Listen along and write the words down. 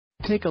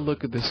Take a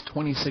look at this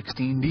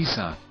 2016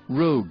 Nissan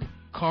Rogue.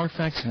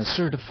 Carfax has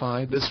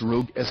certified this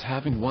Rogue as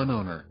having one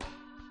owner.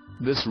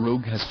 This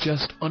Rogue has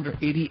just under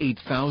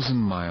 88,000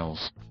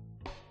 miles.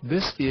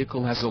 This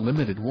vehicle has a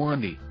limited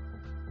warranty.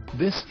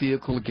 This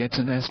vehicle gets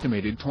an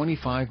estimated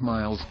 25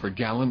 miles per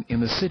gallon in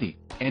the city,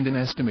 and an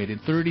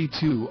estimated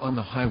 32 on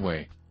the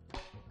highway.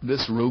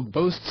 This Rogue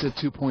boasts a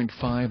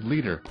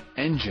 2.5-liter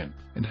engine,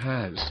 and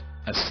has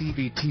a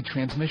CVT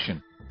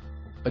transmission.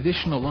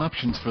 Additional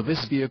options for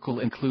this vehicle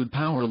include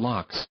power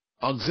locks,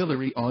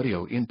 auxiliary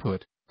audio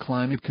input,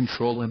 climate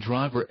control and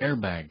driver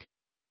airbag.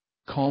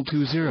 Call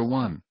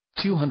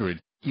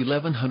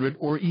 201-200-1100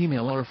 or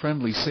email our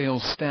friendly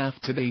sales staff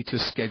today to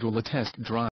schedule a test drive.